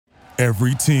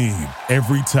Every team,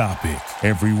 every topic,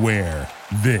 everywhere.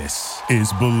 This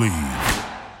is Believe.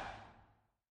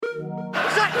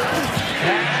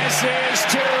 Pass is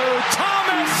to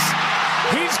Thomas.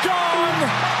 He's gone.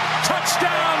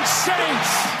 Touchdown,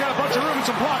 Saints. Got a bunch of room and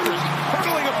some blockers.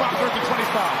 Hurdling a blocker at the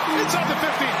 25. Inside the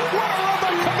 50. What a run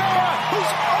by Kamara,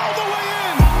 who's all the way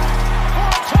in for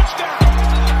a touchdown.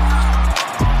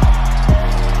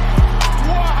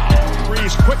 Wow.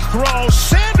 Breeze, quick throw.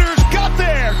 Sanders got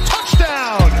there. Touchdown.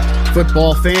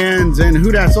 Football fans and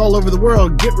Hootats all over the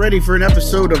world, get ready for an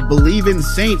episode of Believe in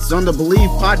Saints on the Believe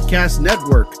Podcast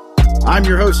Network. I'm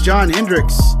your host, John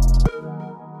Hendricks.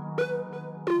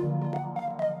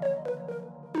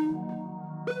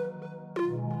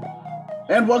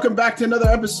 And welcome back to another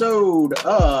episode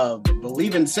of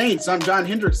Believe in Saints. I'm John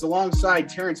Hendricks alongside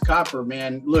Terrence Copper.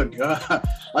 Man, look,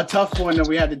 a tough one that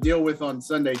we had to deal with on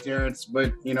Sunday, Terrence.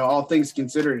 But, you know, all things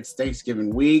considered, it's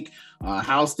Thanksgiving week.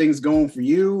 How's things going for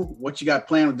you? What you got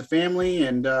planned with the family?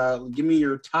 And give me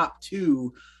your top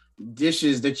two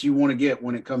dishes that you want to get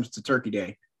when it comes to Turkey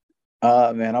Day.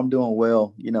 Man, I'm doing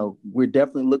well. You know, we're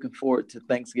definitely looking forward to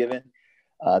Thanksgiving.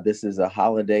 This is a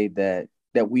holiday that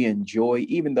we enjoy,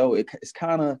 even though it's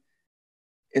kind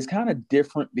of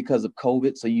different because of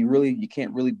COVID. So you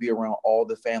can't really be around all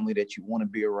the family that you want to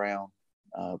be around.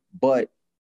 But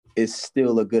it's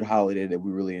still a good holiday that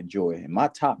we really enjoy. And my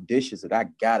top dishes that I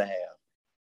gotta have.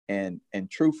 And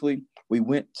truthfully,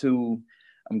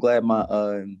 I'm glad my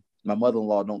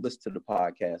mother-in-law don't listen to the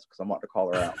podcast because I'm about to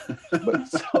call her out. But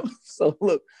so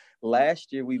look,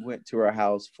 last year we went to her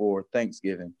house for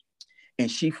Thanksgiving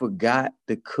and she forgot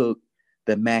to cook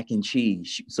the mac and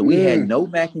cheese. So we had no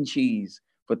mac and cheese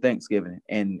for Thanksgiving.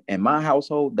 And in my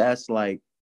household, that's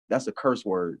a curse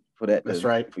word for that. That's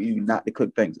right. For you not to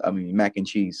cook mac and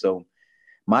cheese. So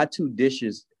my two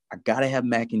dishes, I gotta have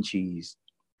mac and cheese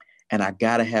and I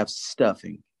gotta have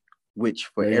stuffing,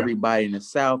 which for everybody in the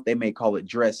South, they may call it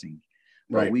dressing.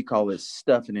 But we call it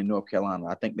stuffing in North Carolina.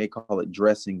 I think they call it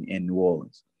dressing in New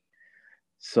Orleans.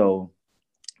 So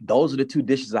those are the two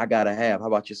dishes I gotta have. How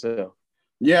about yourself?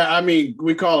 Yeah, I mean,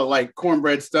 we call it like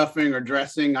cornbread stuffing or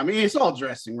dressing. I mean, it's all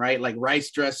dressing, right? Like rice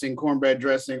dressing, cornbread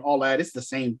dressing, all that. It's the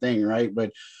same thing, right?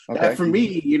 But for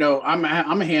me, you know, I'm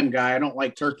a ham guy. I don't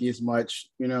like turkey as much,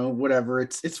 you know, whatever.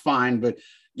 It's fine, but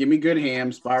give me good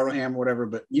ham, spiral ham, whatever.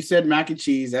 But you said mac and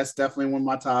cheese. That's definitely one of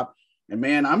my top. And,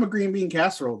 man, I'm a green bean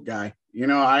casserole guy. You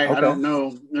know, I don't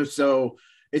know. So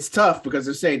it's tough because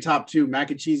they're saying top two. Mac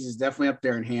and cheese is definitely up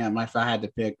there in ham if I had to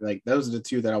pick. Like, those are the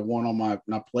two that I want on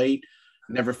my plate.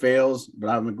 Never fails, but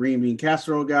I'm a green bean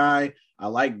casserole guy. I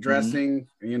like dressing,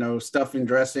 you know, stuffing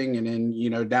dressing. And then, you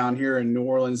know, down here in New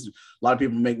Orleans, a lot of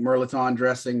people make Merlaton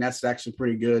dressing. That's actually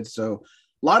pretty good. So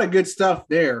a lot of good stuff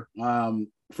there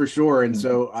for sure. And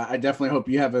so I definitely hope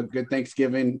you have a good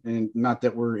Thanksgiving, and not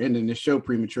that we're ending this show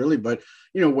prematurely, but,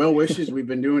 you know, well wishes. We've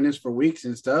been doing this for weeks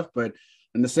and stuff, but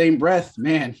in the same breath,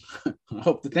 man, I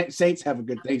hope the Saints have a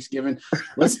good Thanksgiving.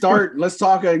 Let's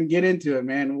talk and get into it,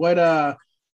 man.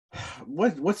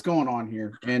 What's going on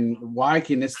here, and why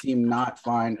can this team not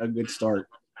find a good start?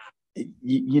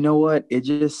 You know what? It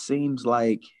just seems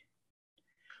like,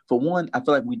 for one, I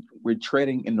feel like we're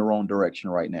treading in the wrong direction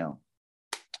right now.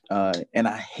 And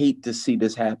I hate to see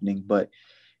this happening, but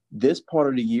this part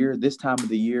of the year, this time of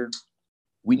the year,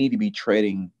 we need to be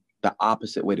treading the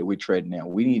opposite way that we're treading now.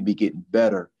 We need to be getting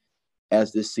better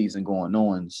as this season going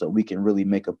on so we can really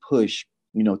make a push,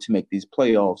 you know, to make these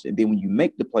playoffs. And then when you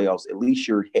make the playoffs, at least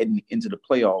you're heading into the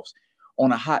playoffs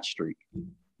on a hot streak,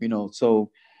 you know.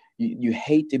 So you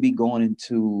hate to be going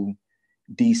into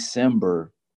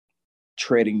December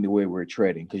treading the way we're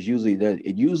treading, because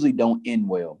it usually don't end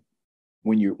well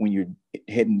when you're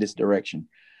heading this direction.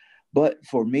 But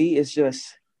for me, it's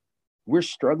just we're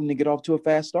struggling to get off to a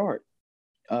fast start.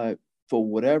 For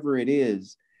whatever it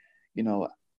is, you know,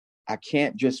 I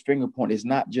can't just finger point. It's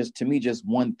not just, to me, just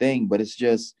one thing, but it's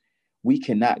just we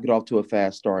cannot get off to a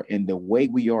fast start. And the way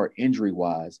we are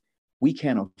injury-wise, we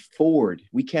can't afford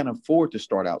to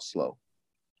start out slow.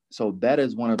 So that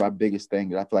is one of our biggest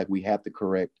things that I feel like we have to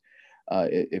correct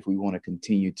if we want to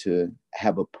continue to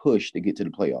have a push to get to the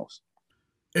playoffs.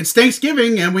 It's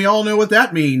Thanksgiving, and we all know what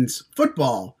that means.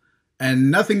 Football.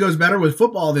 And nothing goes better with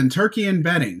football than turkey and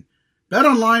betting.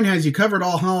 BetOnline has you covered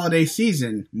all holiday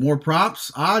season. More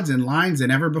props, odds, and lines than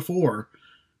ever before.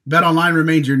 BetOnline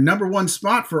remains your number one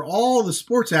spot for all the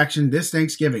sports action this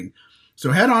Thanksgiving.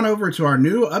 So head on over to our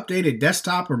new updated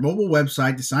desktop or mobile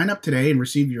website to sign up today and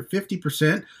receive your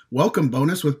 50% welcome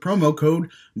bonus with promo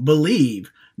code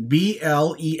BELIEVE,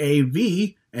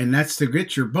 BLEAV, and that's to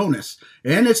get your bonus.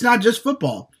 And it's not just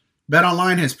football.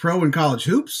 BetOnline has pro and college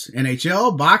hoops,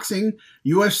 NHL, boxing,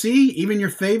 UFC, even your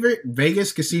favorite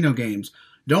Vegas casino games.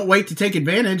 Don't wait to take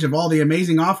advantage of all the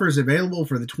amazing offers available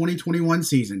for the 2021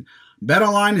 season.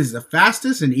 BetOnline is the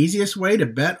fastest and easiest way to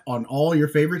bet on all your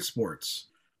favorite sports.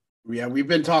 Yeah, we've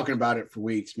been talking about it for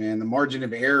weeks, man. The margin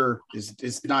of error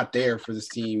is not there for this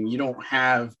team. You don't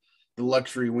have the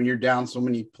luxury when you're down so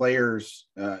many players.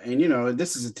 And,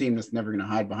 this is a team that's never going to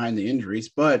hide behind the injuries.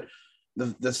 But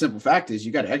the simple fact is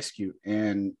you got to execute.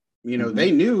 And,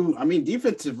 they knew,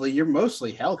 defensively, you're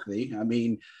mostly healthy.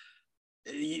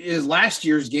 Is last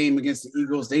year's game against the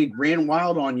Eagles, they ran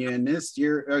wild on you. And this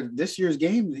year's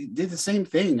game, they did the same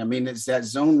thing. It's that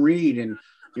zone read. And,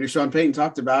 Sean Payton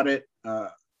talked about it,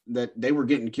 that they were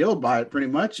getting killed by it pretty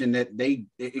much. And that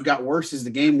it got worse as the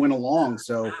game went along.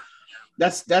 So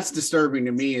that's disturbing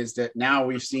to me, is that now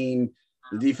we've seen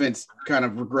the defense kind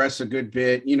of regress a good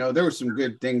bit. There were some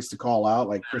good things to call out,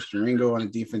 like Christian Ringo on a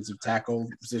defensive tackle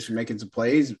position, making some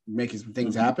plays, making some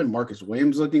things happen. Marcus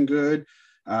Williams looking good.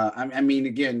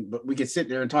 Again, but we could sit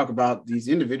there and talk about these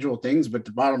individual things, but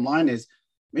the bottom line is,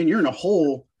 you're in a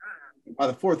hole by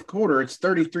the fourth quarter. It's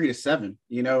 33-7,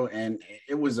 and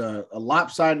it was a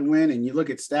lopsided win. And you look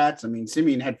at stats.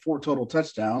 Simeon had 4 total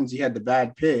touchdowns. He had the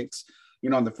bad picks.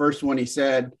 On the first one, he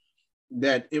said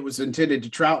that it was intended to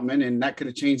Troutman, and that could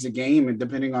have changed the game, and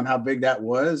depending on how big that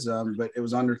was, but it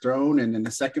was underthrown. And then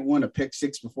the second one, a pick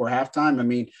 6 before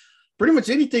halftime. Pretty much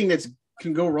anything that's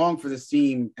can go wrong for this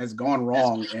team has gone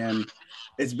wrong, and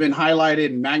it's been highlighted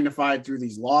and magnified through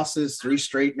these losses, 3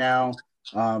 straight now.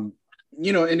 And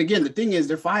again, the thing is,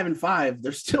 they're 5-5.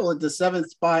 They're still at the 7th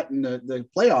spot in the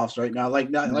playoffs right now. Like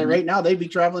right now, they'd be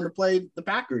traveling to play the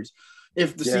Packers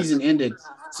if the season ended.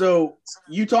 So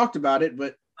you talked about it,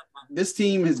 but this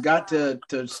team has got to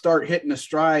start hitting a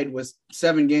stride with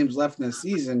 7 games left in the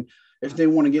season if they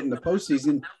want to get in the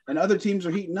postseason, and other teams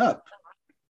are heating up.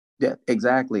 Yeah,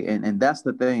 exactly. And that's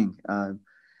the thing. I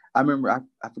remember,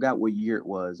 I forgot what year it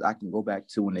was. I can go back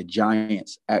to when the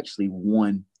Giants actually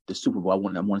won the Super Bowl. I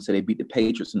want to say they beat the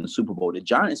Patriots in the Super Bowl. The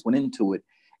Giants went into it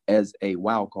as a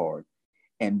wild card,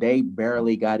 and they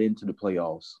barely got into the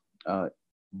playoffs.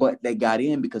 But they got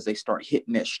in because they start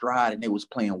hitting that stride, and they was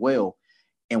playing well.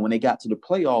 And when they got to the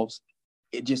playoffs,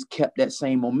 it just kept that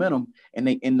same momentum, and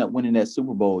they ended up winning that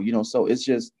Super Bowl. So it's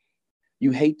just,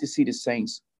 you hate to see the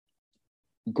Saints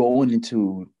going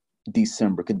into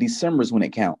December, because December is when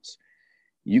it counts.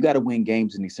 You got to win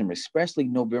games in December, especially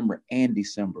November and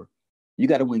December. You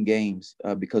got to win games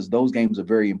because those games are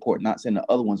very important. Not saying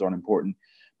the other ones aren't important,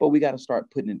 but we got to start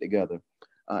putting it together.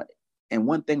 And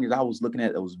one thing that I was looking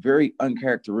at that was very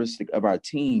uncharacteristic of our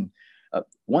team,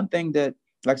 one thing that,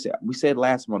 like I said, we said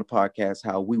last time on the podcast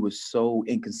how we were so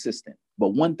inconsistent. But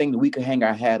one thing that we could hang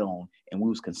our hat on and we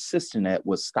was consistent at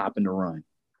was stopping the run.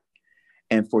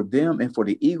 And for them and for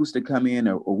the Eagles to come in,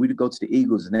 or we to go to the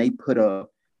Eagles and they put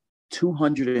up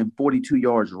 242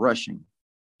 yards rushing,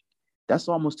 that's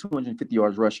almost 250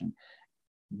 yards rushing.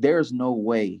 There's no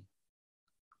way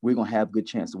we're going to have a good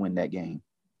chance to win that game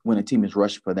when a team is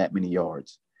rushing for that many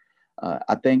yards.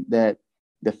 I think that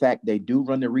the fact they do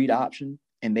run the read option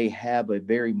and they have a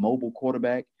very mobile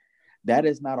quarterback, that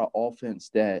is not an offense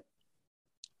that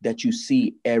you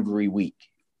see every week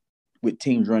with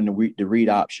teams running the read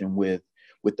option with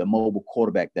the mobile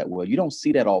quarterback that well. You don't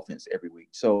see that offense every week.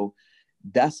 So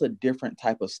that's a different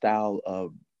type of style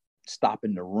of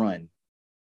stopping the run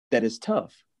that is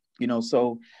tough.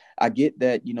 So I get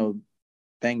that,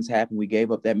 things happen. We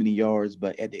gave up that many yards,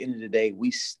 but at the end of the day, we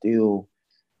still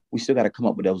got to come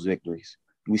up with those victories.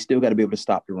 We still got to be able to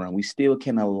stop the run. We still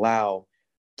can allow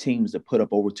teams to put up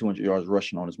over 200 yards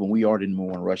rushing on us when we are the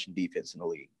number 1 rushing defense in the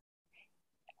league.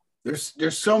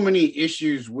 There's so many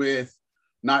issues with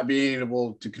not being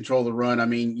able to control the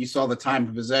run. You saw the time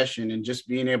of possession and just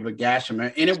being able to gash them.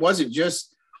 And it wasn't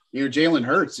just, Jalen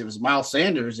Hurts. It was Miles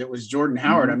Sanders. It was Jordan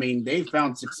Howard. They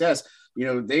found success.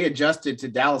 They adjusted to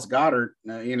Dallas Goedert.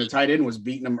 Tight end was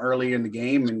beating them early in the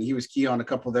game, and he was key on a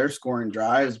couple of their scoring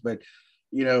drives. But,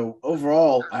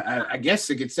 overall, I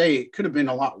guess I could say it could have been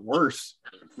a lot worse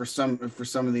for some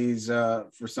of these,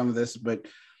 for some of this. But,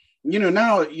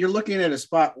 now you're looking at a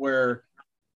spot where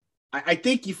I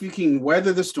think if you can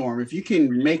weather the storm, if you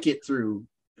can make it through,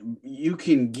 you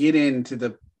can get into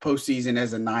the postseason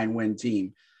as a 9-win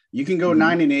team. You can go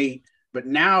 9-8, but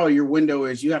now your window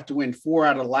is you have to win 4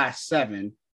 out of the last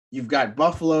 7. You've got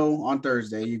Buffalo on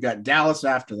Thursday. You've got Dallas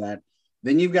after that.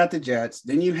 Then you've got the Jets.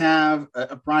 Then you have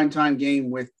a primetime game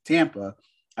with Tampa.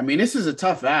 This is a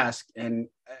tough ask. And,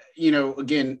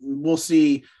 again, we'll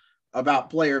see about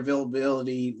player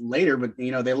availability later, but,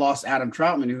 they lost Adam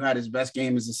Troutman, who had his best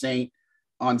game as a Saint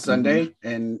on Sunday.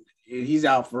 And, he's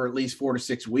out for at least 4 to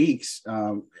 6 weeks.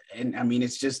 And I mean,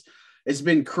 it's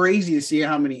been crazy to see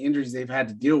how many injuries they've had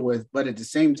to deal with. But at the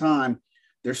same time,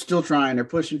 they're still trying. They're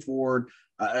pushing forward.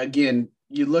 Again,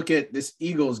 you look at this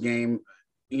Eagles game,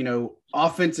 you know,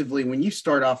 offensively, when you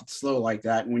start off slow like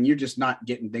that, and when you're just not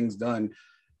getting things done,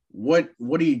 what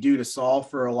do you do to solve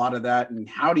for a lot of that? And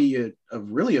how do you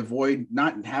really avoid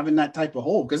not having that type of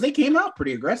hole? Because they came out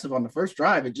pretty aggressive on the first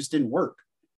drive. It just didn't work.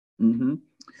 Mm-hmm.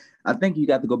 I think you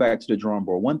got to go back to the drawing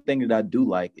board. One thing that I do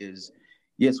like is,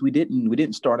 yes, we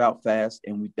didn't start out fast,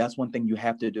 and that's one thing you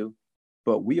have to do.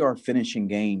 But we are finishing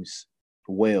games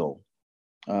well.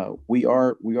 We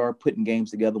are putting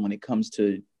games together when it comes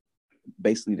to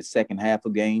basically the second half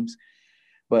of games.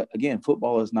 But again,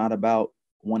 football is not about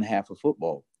one half of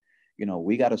football. You know,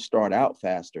 we got to start out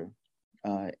faster,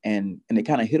 and it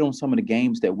kind of hit on some of the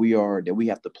games that we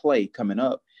have to play coming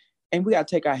up, and we got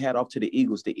to take our hat off to the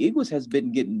Eagles. The Eagles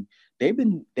they've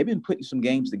been putting some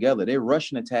games together. Their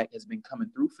rushing attack has been coming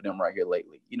through for them right here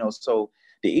lately. You know, so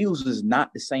the Eagles is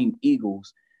not the same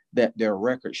Eagles that their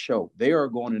records show. They are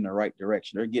going in the right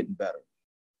direction. They're getting better.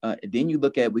 And then you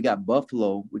look at, we got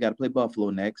Buffalo. We got to play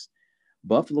Buffalo next.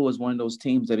 Buffalo is one of those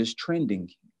teams that is trending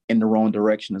in the wrong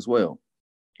direction as well.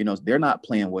 You know, they're not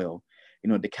playing well. You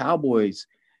know, the Cowboys,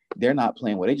 they're not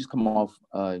playing well. They just come off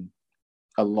a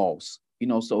loss. You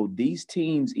know, so these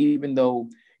teams, even though,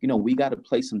 you know, we got to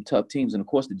play some tough teams. And, of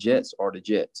course, the Jets are the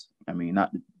Jets. I mean,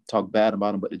 not to talk bad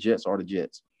about them, but the Jets are the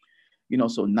Jets. You know,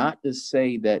 so not to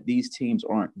say that these teams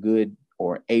aren't good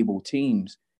or able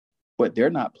teams, but they're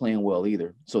not playing well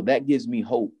either. So that gives me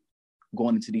hope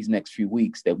going into these next few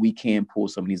weeks that we can pull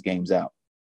some of these games out.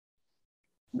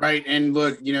 Right. And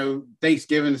look, you know,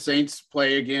 Thanksgiving, the Saints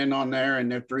play again on there, and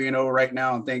they're 3-0 right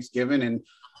now on Thanksgiving and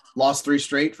lost 3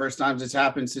 straight. First times it's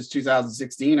happened since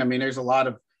 2016. I mean, there's a lot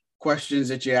of questions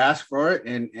that you ask for it.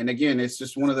 And again, it's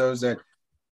just one of those that,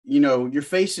 you know, you're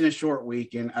facing a short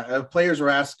week, and players were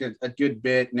asked a good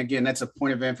bit. And again, that's a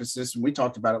point of emphasis. And we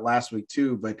talked about it last week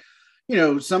too, but you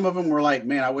know, some of them were like,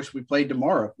 man, I wish we played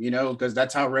tomorrow, you know, because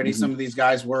that's how ready some of these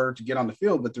guys were to get on the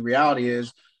field. But the reality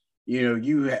is, you know,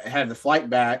 you had the flight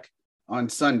back on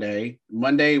Sunday.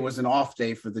 Monday was an off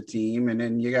day for the team. And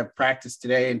then you got practice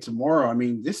today and tomorrow. I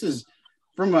mean, this is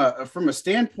from a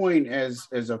standpoint as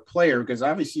a player, because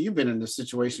obviously you've been in the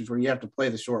situations where you have to play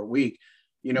the short week.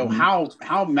 You know,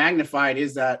 how magnified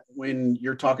is that when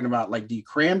you're talking about, like, do you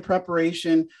cram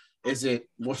preparation? Is it,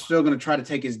 we're still going to try to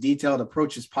take as detailed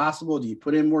approach as possible? Do you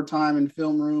put in more time in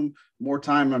film room, more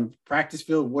time on practice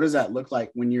field? What does that look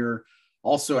like when you're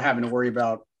also having to worry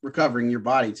about recovering your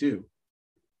body too?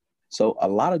 So a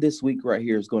lot of this week right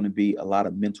here is going to be a lot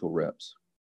of mental reps.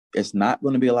 It's not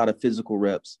going to be a lot of physical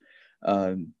reps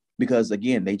because,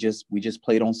 again, we just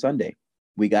played on Sunday.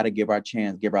 We got to give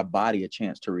our body a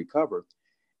chance to recover.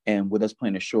 And with us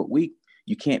playing a short week,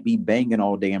 you can't be banging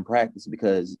all day in practice,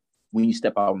 because when you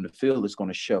step out on the field, it's going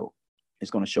to show.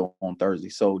 It's going to show on Thursday.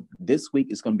 So this week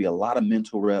is going to be a lot of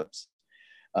mental reps,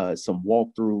 some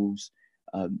walkthroughs.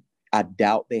 I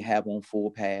doubt they have on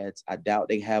full pads. I doubt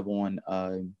they have on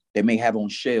they may have on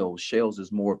shells. Shells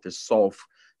is more of the soft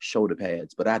shoulder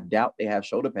pads, but I doubt they have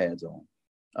shoulder pads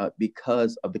on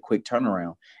because of the quick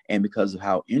turnaround and because of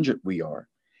how injured we are.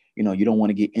 You know, you don't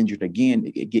want to get injured again,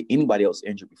 get anybody else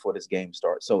injured before this game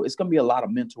starts. So it's going to be a lot of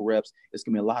mental reps. It's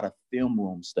going to be a lot of film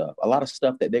room stuff, a lot of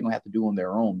stuff that they're going to have to do on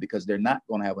their own, because they're not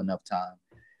going to have enough time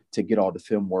to get all the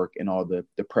film work and all the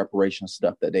preparation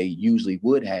stuff that they usually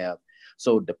would have.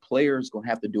 So the players going to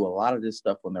have to do a lot of this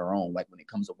stuff on their own, like when it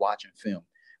comes to watching film.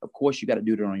 Of course, you got to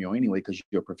do it on your own anyway because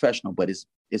you're a professional, but it's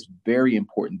very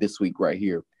important this week right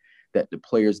here that the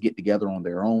players get together on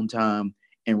their own time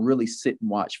and really sit and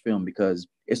watch film, because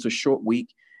it's a short week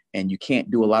and you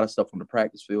can't do a lot of stuff on the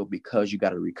practice field because you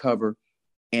got to recover,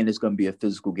 and it's going to be a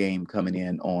physical game coming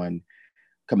in on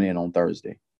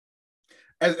Thursday.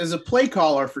 As a play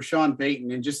caller for Sean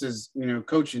Payton, and just as, you know,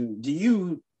 coaching,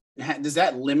 does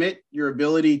that limit your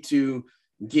ability to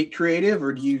get creative,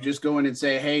 or do you just go in and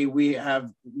say, hey, we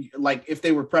have, like, if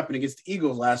they were prepping against the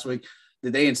Eagles last week,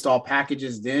 did they install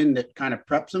packages then that kind of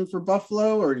preps them for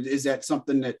Buffalo? Or is that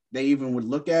something that they even would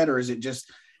look at? Or is it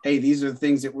just, hey, these are the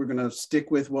things that we're going to stick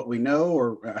with what we know?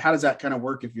 Or how does that kind of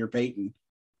work if you're Peyton?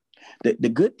 The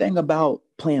good thing about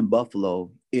playing Buffalo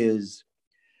is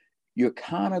you're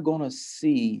kind of going to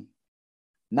see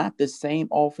not the same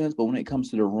offense, but when it comes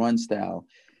to the run style,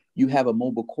 you have a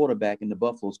mobile quarterback in the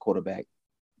Buffalo's quarterback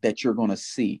that you're going to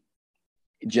see,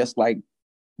 just like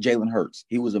Jalen Hurts.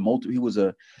 He was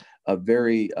a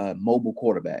very mobile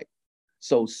quarterback.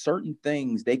 So certain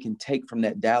things they can take from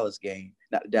that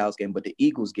not the Dallas game, but the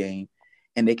Eagles game,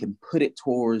 and they can put it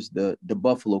towards the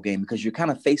Buffalo game, because you're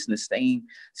kind of facing the same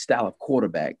style of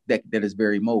quarterback that is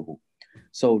very mobile.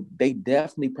 So they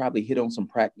definitely probably hit on some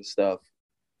practice stuff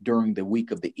during the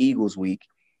week of the Eagles week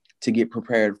to get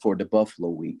prepared for the Buffalo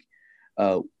week,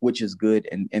 which is good.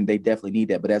 And they definitely need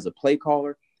that. But as a play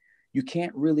caller, you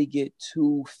can't really get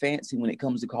too fancy when it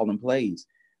comes to calling plays.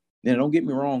 Now, don't get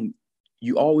me wrong.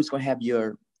 You always going to have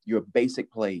your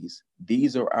basic plays.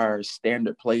 These are our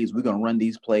standard plays. We're going to run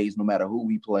these plays no matter who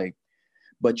we play.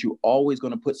 But you're always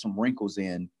going to put some wrinkles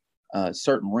in,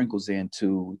 certain wrinkles in,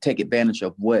 to take advantage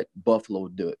of what Buffalo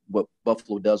does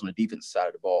on the defensive side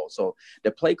of the ball. So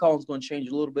the play call is going to change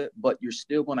a little bit, but you're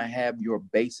still going to have your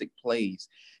basic plays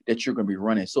that you're going to be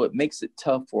running. So it makes it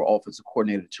tough for an offensive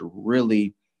coordinator to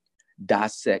really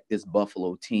dissect this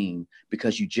Buffalo team,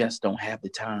 because you just don't have the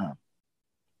time.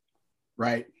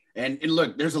 Right. And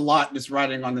look, there's a lot that's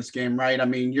riding on this game, right? I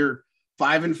mean, you're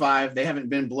 5-5. They haven't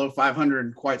been below 500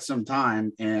 in quite some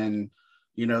time. And,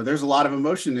 you know, there's a lot of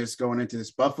emotion that's going into this.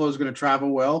 Buffalo's going to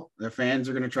travel well. Their fans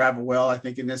are going to travel well, I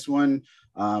think, in this one.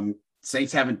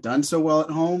 Saints haven't done so well at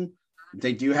home.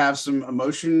 They do have some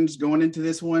emotions going into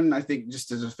this one, I think,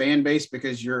 just as a fan base,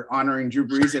 because you're honoring Drew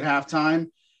Brees at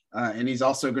halftime. And he's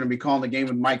also going to be calling the game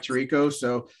with Mike Tirico.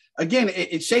 So, again,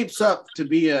 it shapes up to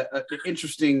be an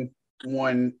interesting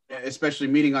one, especially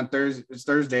meeting on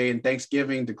Thursday and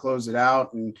Thanksgiving to close it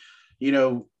out. And, you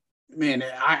know, man,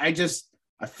 I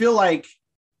feel like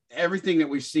everything that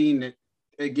we've seen, that,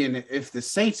 again, if the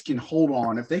Saints can hold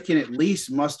on, if they can at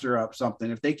least muster up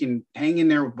something, if they can hang in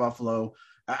there with Buffalo,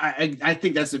 I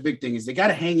think that's the big thing, is they got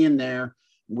to hang in there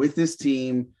with this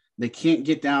team. They can't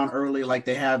get down early like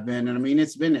they have been. And I mean,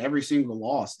 it's been every single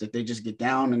loss that they just get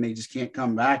down and they just can't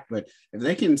come back. But if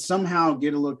they can somehow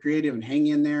get a little creative and hang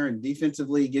in there and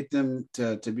defensively get them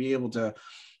to be able to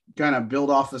kind of build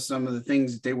off of some of the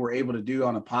things that they were able to do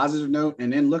on a positive note.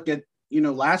 And then look at, you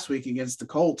know, last week against the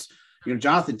Colts, you know,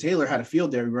 Jonathan Taylor had a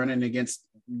field day running against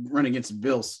the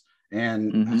Bills.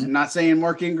 And I'm not saying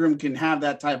Mark Ingram can have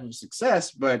that type of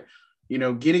success, but, you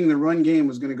know, getting the run game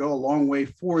was going to go a long way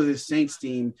for this Saints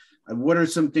team. What are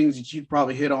some things that you'd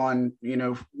probably hit on, you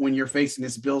know, when you're facing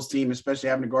this Bills team, especially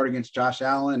having to guard against Josh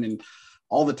Allen and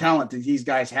all the talent that these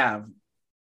guys have?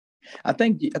 I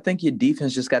think your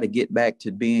defense just got to get back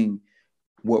to being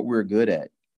what we're good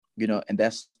at, you know, and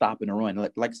that's stopping the run.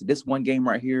 Like I said, this one game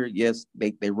right here, yes,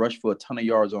 they rushed for a ton of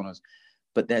yards on us,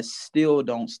 but that still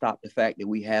don't stop the fact that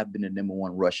we have been the number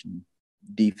one rushing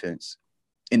defense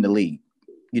in the league.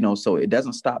 You know, so it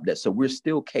doesn't stop that. So we're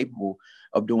still capable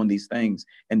of doing these things.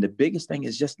 And the biggest thing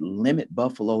is just limit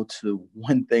Buffalo to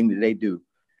one thing that they do.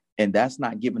 And that's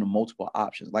not giving them multiple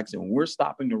options. Like I said, when we're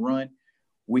stopping the run,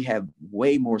 we have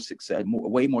way more success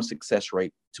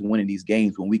rate to winning these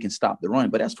games when we can stop the run.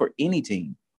 But that's for any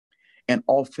team. And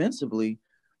offensively,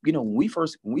 you know, when we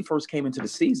first came into the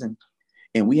season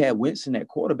and we had Winston at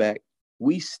quarterback,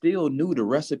 we still knew the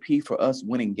recipe for us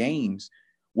winning games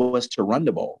was to run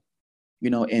the ball. You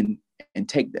know, and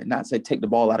take the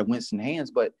ball out of Winston's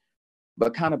hands, but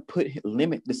kind of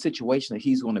limit the situation that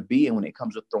he's going to be in when it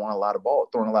comes to throwing a lot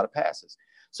of passes.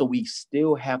 So we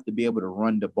still have to be able to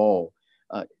run the ball.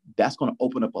 That's going to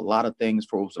open up a lot of things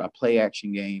for us with our play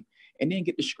action game, and then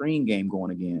get the screen game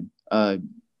going again.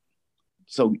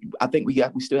 So I think we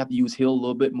still have to use Hill a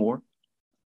little bit more,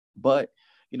 but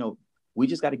you know, we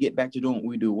just got to get back to doing what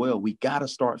we do well. We got to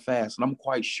start fast, and I'm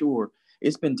quite sure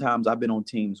it's been times I've been on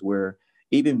teams where,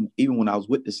 even when I was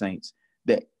with the Saints,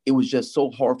 that it was just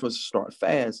so hard for us to start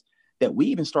fast that we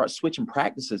even start switching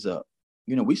practices up.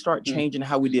 You know, we start changing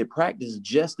how we did practice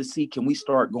just to see, can we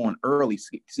start going early?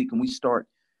 See, can we start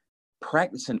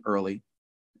practicing early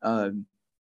and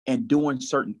doing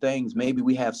certain things? Maybe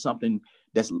we have something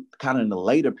that's kind of in the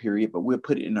later period, but we'll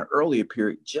put it in the earlier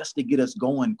period just to get us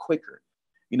going quicker.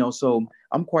 You know, so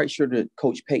I'm quite sure that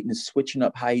Coach Payton is switching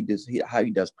up how he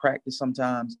does practice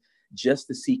sometimes, just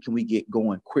to see, can we get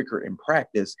going quicker in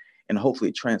practice, and hopefully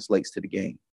it translates to the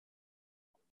game.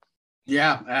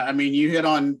 Yeah, I mean, you hit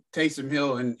on Taysom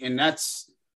Hill, and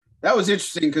that was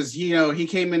interesting because, you know, he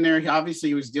came in there.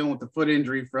 He was dealing with the foot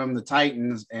injury from the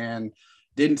Titans and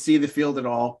didn't see the field at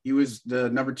all. He was the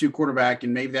number 2 quarterback,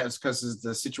 and maybe that's because of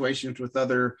the situations with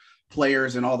other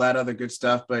players and all that other good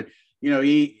stuff. But, you know,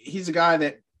 he's a guy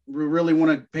that we really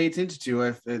want to pay attention to.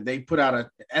 If they put out an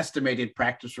estimated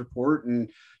practice report, and,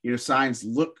 you know, signs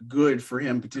look good for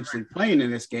him potentially playing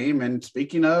in this game. And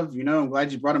speaking of, you know, I'm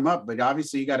glad you brought him up, but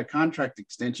obviously you got a contract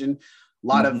extension. A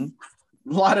lot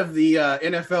of the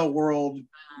NFL world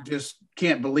just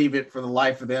can't believe it for the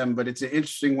life of them, but it's an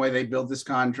interesting way they build this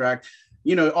contract.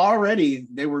 already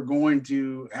they were going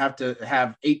to have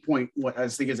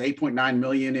 8.9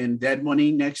 million in dead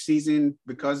money next season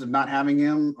because of not having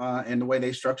him and the way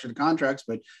they structured the contracts.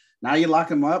 But now you lock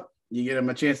him up, you get him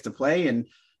a chance to play. And,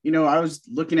 I was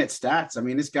looking at stats. I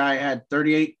mean, this guy had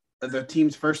 38 of the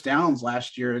team's first downs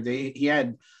last year.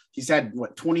 He's had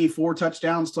 24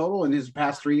 touchdowns total in his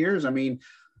past 3 years. I mean,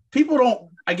 people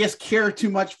don't, I guess, care too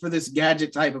much for this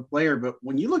gadget type of player. But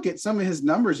when you look at some of his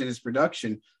numbers and his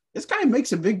production, this guy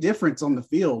makes a big difference on the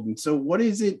field. And so what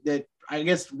is it that, I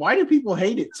guess, why do people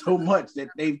hate it so much that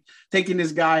they've taken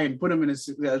this guy and put him in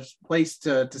a place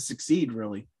to succeed,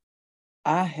 really?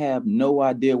 I have no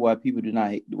idea why people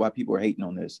are hating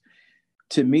on this.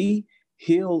 To me,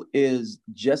 Hill is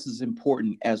just as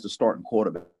important as the starting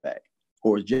quarterback,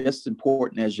 or just as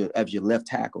important as your left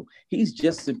tackle. He's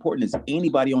just as important as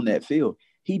anybody on that field.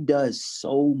 He does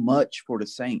so much for the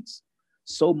Saints.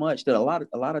 So much that a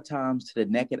lot of times to the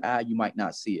naked eye, you might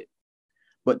not see it.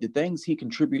 But the things he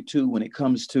contributes to when it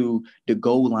comes to the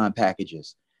goal line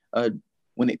packages,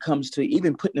 when it comes to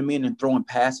even putting them in and throwing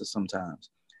passes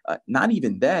sometimes, not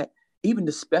even that, even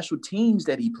the special teams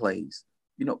that he plays,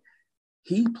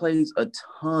 he plays a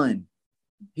ton.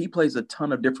 He plays a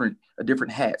ton of different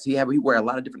hats. He wear a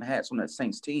lot of different hats on that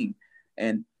Saints team.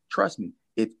 And trust me,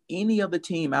 if any other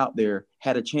team out there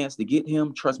had a chance to get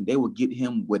him, trust me, they would get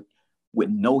him with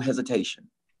no hesitation.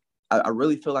 I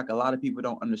really feel like a lot of people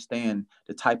don't understand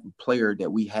the type of player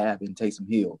that we have in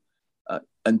Taysom Hill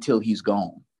until he's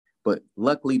gone. But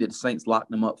luckily the Saints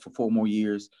locked him up for 4 more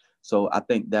years. So I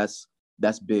think that's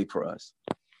big for us.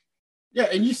 Yeah,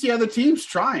 and you see other teams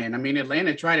trying. I mean,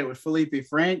 Atlanta tried it with Felipe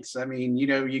Franks. I mean,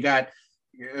 you got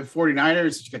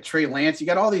 49ers, you got Trey Lance. You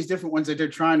got all these different ones that they're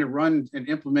trying to run and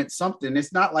implement something.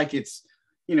 It's not like it's,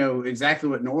 exactly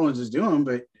what New Orleans is doing,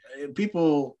 but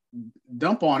people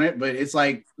dump on it. But it's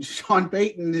like Sean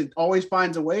Payton always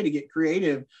finds a way to get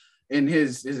creative in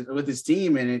with his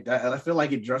team, and I feel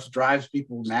like it just drives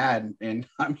people mad. And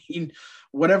I mean,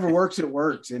 whatever works, it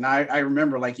works. And I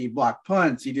remember, like, he blocked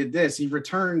punts, he did this, he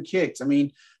returned kicks. I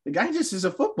mean, the guy just is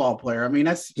a football player. I mean,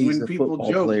 he's when people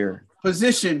joke player.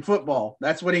 Position football,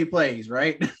 that's what he plays,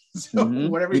 right? So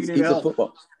whatever you can do to help.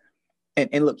 Football.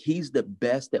 And look, he's the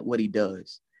best at what he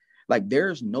does. Like,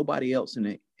 there's nobody else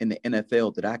in the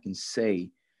NFL that I can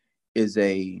say is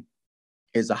a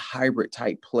hybrid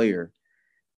type player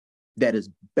that is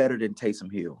better than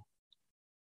Taysom Hill.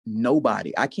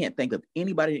 Nobody. I can't think of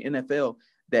anybody in the NFL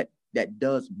that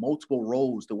does multiple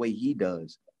roles the way he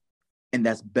does, and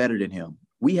that's better than him.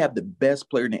 We have the best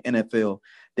player in the NFL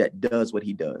that does what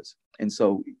he does. And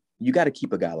so you got to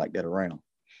keep a guy like that around.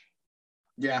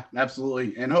 Yeah,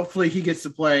 absolutely. And hopefully he gets to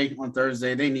play on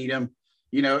Thursday. They need him,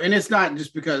 and it's not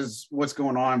just because what's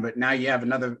going on, but now you have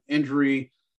another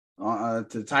injury to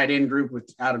the tight end group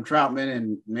with Adam Troutman,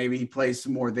 and maybe he plays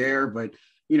some more there, but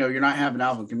you're not having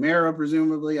Alvin Kamara,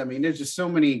 presumably. I mean, there's just so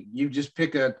many, you just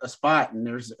pick a spot and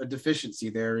there's a deficiency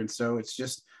there. And so it's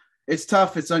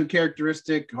tough. It's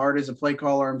uncharacteristic, hard as a play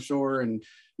caller, I'm sure. And,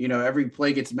 every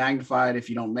play gets magnified if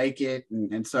you don't make it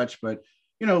and such. But,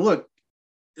 look,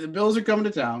 the Bills are coming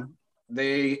to town.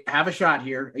 They have a shot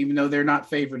here, even though they're not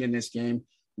favored in this game.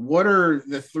 What are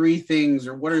the 3 things,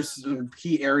 or what are some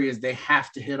key areas they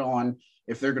have to hit on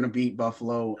if they're going to beat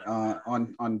Buffalo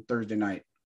on Thursday night?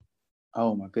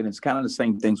 Oh my goodness. Kind of the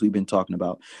same things we've been talking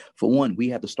about. For one, we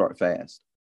have to start fast.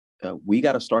 We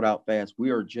got to start out fast.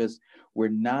 We're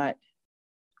not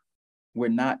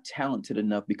talented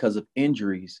enough because of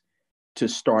injuries to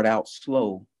start out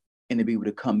slow and to be able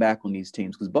to come back on these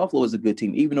teams. Because Buffalo is a good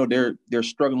team. Even though they're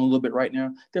struggling a little bit right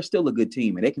now, they're still a good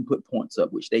team, and they can put points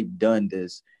up, which they've done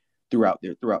this throughout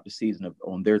the season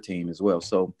on their team as well.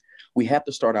 So we have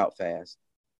to start out fast.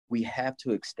 We have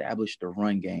to establish the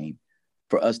run game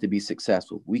for us to be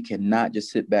successful. We cannot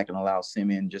just sit back and allow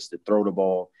Simeon just to throw the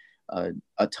ball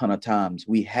a ton of times.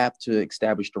 We have to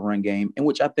establish the run game, in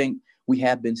which I think we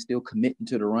have been still committing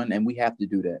to the run, and we have to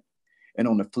do that. And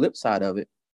on the flip side of it,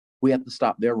 we have to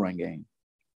stop their run game.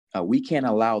 We can't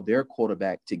allow their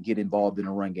quarterback to get involved in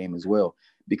the run game as well,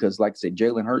 because, like I said,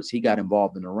 Jalen Hurts, he got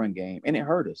involved in the run game, and it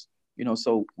hurt us.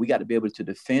 So we got to be able to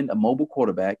defend a mobile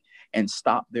quarterback and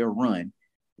stop their run.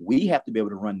 We have to be able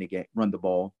to run the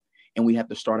ball, and we have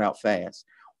to start out fast.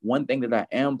 One thing that I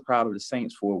am proud of the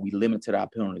Saints for, we limited our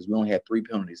penalties. We only had 3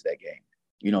 penalties that game,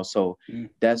 so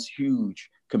that's huge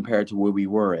compared to where we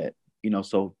were at,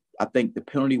 so I think the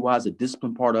penalty-wise, the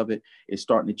discipline part of it is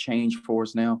starting to change for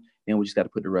us now, and we just got to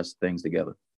put the rest of things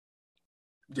together.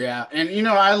 Yeah, and,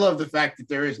 I love the fact that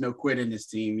there is no quit in this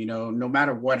team. No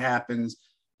matter what happens,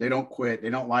 they don't quit. They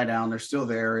don't lie down. They're still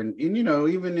there. And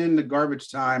even in the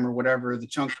garbage time or whatever, the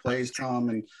chunk plays come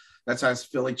and that's how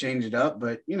Philly changed it up.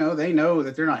 But, they know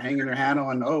that they're not hanging their hat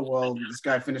on, oh, well, this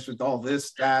guy finished with all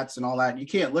this stats and all that. You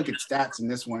can't look at stats in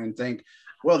this one and think,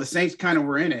 well, the Saints kind of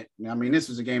were in it. I mean, this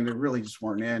was a game that really just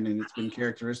weren't in, and it's been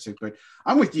characteristic. But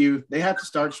I'm with you. They have to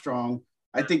start strong.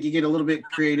 I think you get a little bit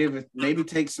creative, maybe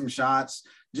take some shots,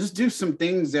 just do some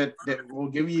things that will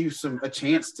give you a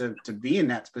chance to be in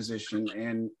that position.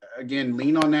 And again,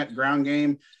 lean on that ground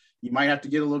game. You might have to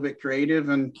get a little bit creative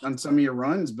on some of your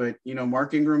runs, but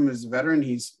Mark Ingram is a veteran.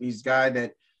 He's a guy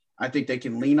that I think they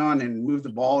can lean on and move the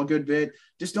ball a good bit.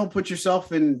 Just don't put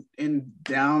yourself in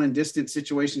down and distant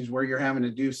situations where you're having to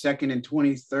do 2nd and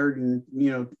 20, 3rd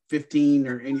and 15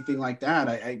 or anything like that.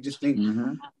 I just think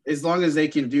as long as they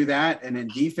can do that, and then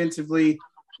defensively,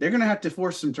 they're going to have to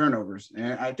force some turnovers.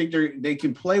 And I think they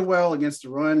can play well against the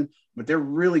run, but they're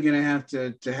really going to have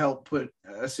to help put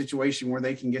a situation where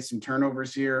they can get some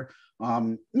turnovers here.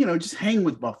 Just hang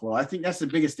with Buffalo. I think that's the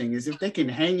biggest thing, is if they can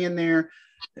hang in there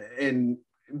and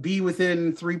be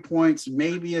within 3 points,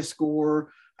 maybe a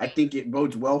score, I think it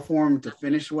bodes well for them to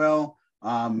finish well.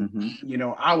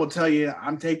 I will tell you,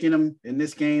 I'm taking them in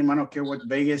this game. I don't care what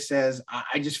Vegas says.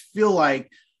 I just feel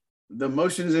like the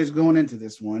emotions that's going into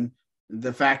this one,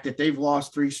 the fact that they've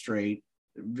lost 3 straight,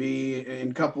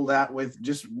 and couple that with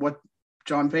just what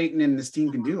John Payton and this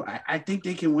team can do, I think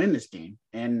they can win this game.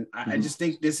 And I just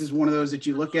think this is one of those that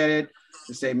you look at it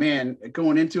and say, man,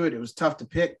 going into it, it was tough to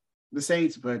pick the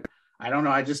Saints, but I don't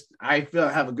know. I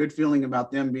have a good feeling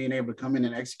about them being able to come in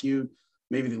and execute.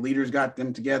 Maybe the leaders got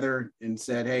them together and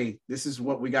said, hey, this is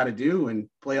what we got to do, and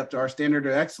play up to our standard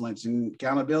of excellence, and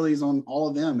accountability is on all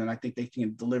of them. And I think they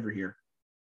can deliver here.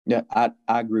 Yeah, I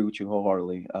agree with you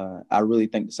wholeheartedly. I really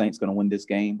think the Saints going to win this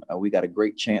game. We got a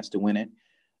great chance to win it,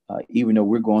 even though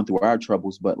we're going through our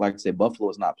troubles. But like I said,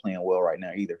 Buffalo is not playing well right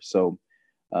now either. So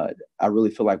I really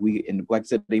feel like like I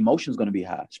said, the emotion is going to be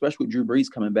high, especially with Drew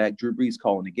Brees coming back. Drew Brees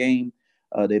calling the game.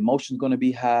 The emotion is going to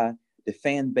be high. The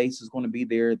fan base is going to be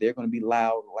there. They're going to be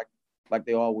loud, like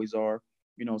they always are.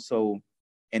 So,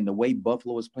 and the way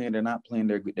Buffalo is playing, they're not playing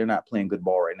good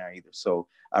ball right now either. So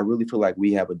I really feel like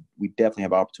we definitely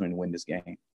have an opportunity to win this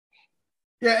game.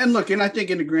 Yeah, and look, and I think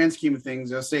in the grand scheme of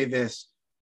things, I'll say this: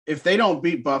 if they don't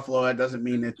beat Buffalo, it doesn't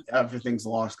mean that everything's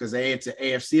lost, because it's an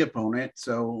AFC opponent.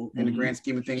 So in the grand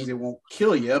scheme of things, it won't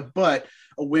kill you, but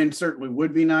a win certainly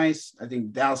would be nice. I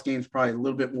think Dallas game's probably a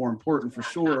little bit more important for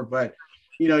sure. But,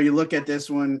 you look at this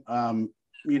one,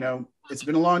 it's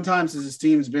been a long time since this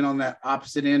team's been on that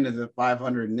opposite end of the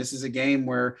 500. And this is a game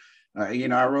where,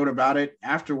 I wrote about it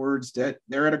afterwards, that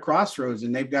they're at a crossroads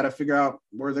and they've got to figure out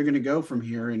where they're going to go from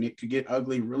here. And it could get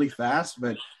ugly really fast,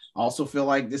 but also feel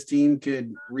like this team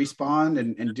could respond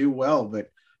and do well. But,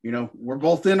 we're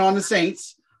both in on the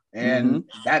Saints, and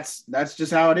that's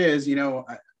just how it is.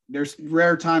 There's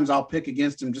rare times I'll pick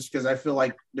against them just because I feel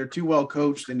like they're too well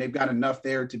coached and they've got enough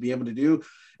there to be able to do.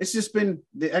 It's just been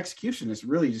the execution that's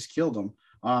really just killed them.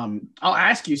 I'll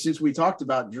ask you, since we talked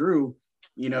about Drew,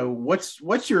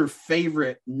 what's your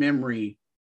favorite memory?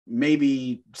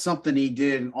 Maybe something he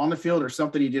did on the field or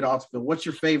something he did off the field. What's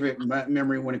your favorite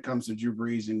memory when it comes to Drew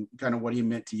Brees and kind of what he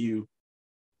meant to you?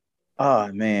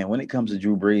 Oh, man, when it comes to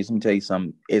Drew Brees, let me tell you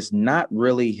something. It's not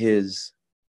really his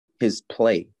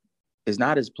play. It's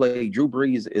not his play. Drew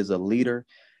Brees is a leader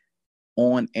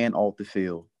on and off the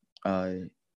field.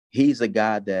 He's a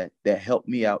guy that helped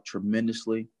me out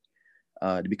tremendously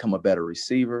to become a better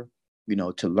receiver,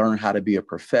 to learn how to be a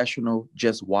professional,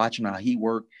 just watching how he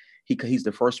worked. He's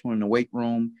the first one in the weight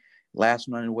room, last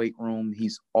one in the weight room.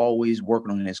 He's always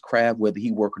working on his craft, whether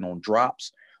he's working on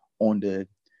drops, on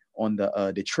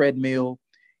the treadmill.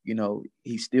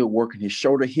 He's still working his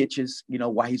shoulder hitches,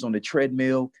 while he's on the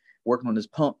treadmill, working on his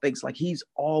pump fakes. Like, he's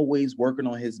always working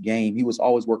on his game. He was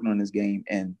always working on his game.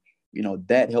 And,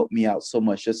 that helped me out so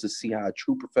much, just to see how a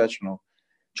true professional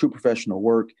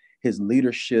work. His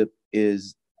leadership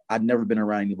is, I've never been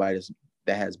around anybody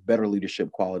that has better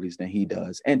leadership qualities than he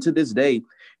does. And to this day,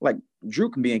 like,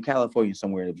 Drew can be in California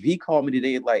somewhere. If he called me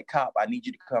today, like, Cop, I need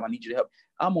you to come, I need you to help,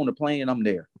 I'm on the plane and I'm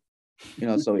there.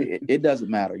 So it doesn't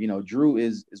matter. Drew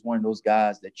is one of those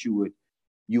guys that you would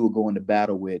go into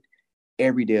battle with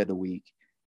every day of the week,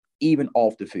 even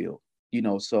off the field.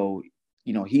 So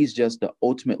he's just the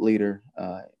ultimate leader.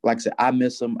 Like I said, I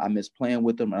miss him. I miss playing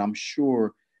with him, and I'm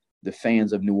sure the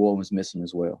fans of New Orleans miss him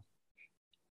as well.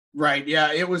 Right.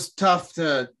 Yeah, it was tough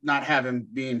to not have him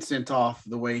being sent off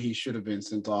the way he should have been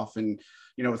sent off. And,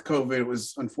 with COVID, it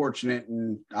was unfortunate.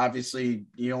 And obviously,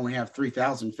 you only have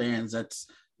 3,000 fans. That's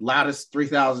loudest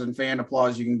 3,000 fan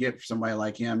applause you can get for somebody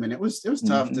like him. And it was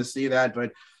tough to see that.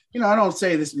 But, I don't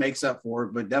say this makes up for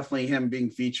it, but definitely him being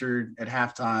featured at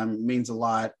halftime means a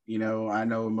lot. I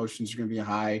know emotions are going to be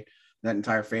high, that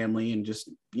entire family and just,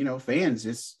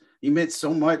 fans. He meant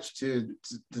so much to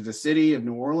the city of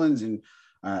New Orleans. And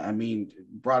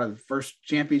brought a first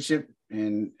championship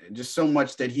and just so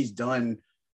much that he's done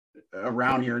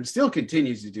around here and still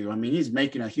continues to do. He's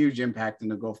making a huge impact in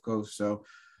the Gulf Coast. So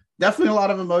definitely a lot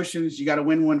of emotions. You got to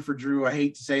win one for Drew. I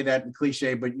hate to say that in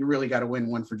cliche, but you really got to win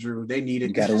one for Drew. They need it.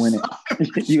 You got to win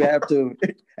it. You have to.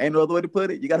 Ain't no other way to put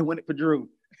it. You got to win it for Drew.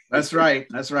 That's right.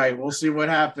 We'll see what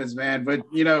happens, man. But,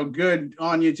 good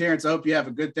on you, Terrence. I hope you have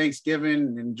a good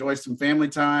Thanksgiving. Enjoy some family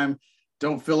time.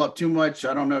 Don't fill up too much.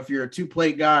 I don't know if you're a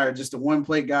 2-plate guy or just a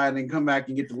 1-plate guy and then come back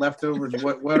and get the leftovers.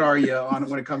 What are you on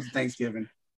when it comes to Thanksgiving?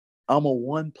 I'm a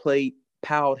 1-plate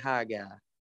piled high guy.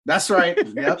 That's right.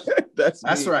 Yep.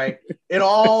 That's right. It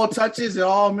all touches, it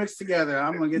all mixed together.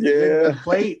 I'm going to get the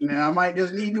plate and I might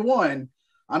just need one.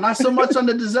 I'm not so much on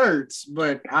the desserts,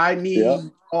 but I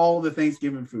need all the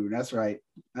Thanksgiving food. That's right.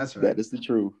 That is the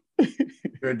truth.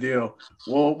 Good deal.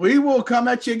 Well, we will come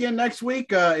at you again next week.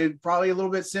 It's probably a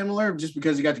little bit similar just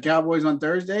because you got the Cowboys on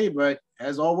Thursday. But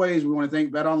as always, we want to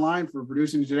thank BetOnline for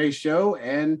producing today's show.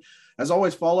 And as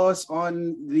always, follow us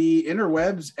on the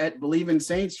interwebs at Believe in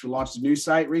Saints. We launched a new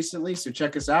site recently, so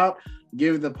check us out.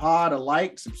 Give the pod a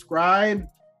like, subscribe,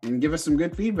 and give us some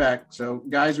good feedback. So,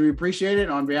 guys, we appreciate it.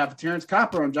 On behalf of Terrence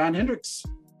Copper, I'm John Hendricks.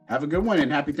 Have a good one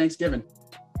and happy Thanksgiving.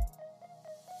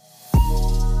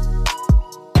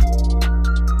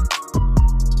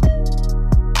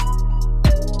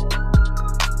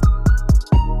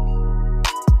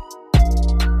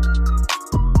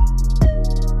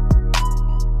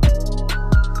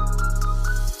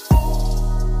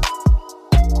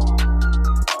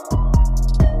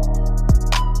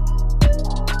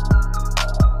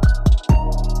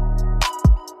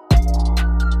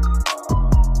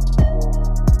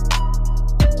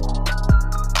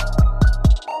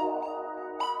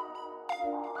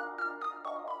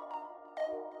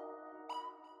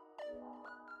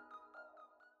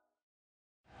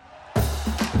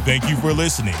 Thank you for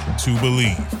listening to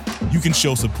Believe. You can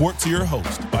show support to your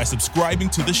host by subscribing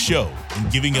to the show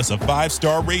and giving us a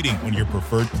 5-star rating on your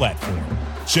preferred platform.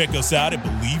 Check us out at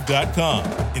Believe.com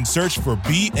and search for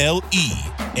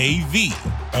BLEAV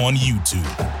on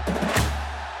YouTube.